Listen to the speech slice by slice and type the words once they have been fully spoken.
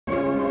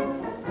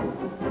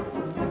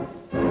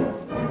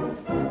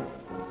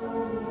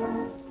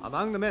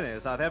Among the many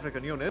South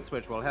African units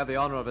which will have the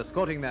honour of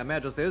escorting Their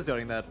Majesties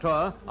during their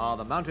tour are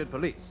the mounted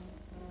police.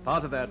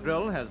 Part of their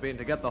drill has been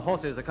to get the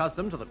horses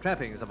accustomed to the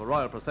trappings of a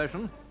royal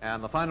procession,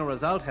 and the final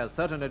result has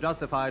certainly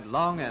justified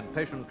long and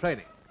patient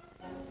training.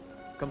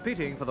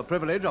 Competing for the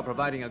privilege of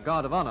providing a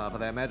guard of honour for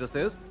Their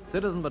Majesties,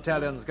 citizen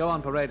battalions go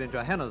on parade in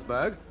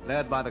Johannesburg,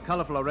 led by the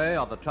colourful array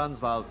of the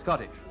Transvaal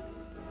Scottish.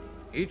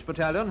 Each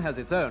battalion has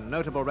its own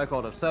notable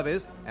record of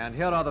service, and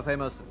here are the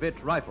famous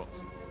Bit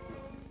Rifles.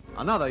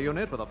 Another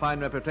unit with a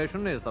fine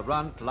reputation is the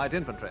Regt Light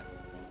Infantry.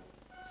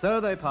 So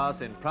they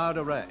pass in proud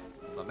array,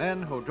 the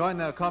men who join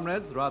their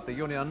comrades throughout the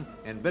Union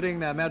in bidding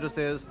Their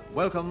Majesties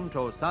welcome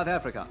to South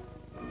Africa.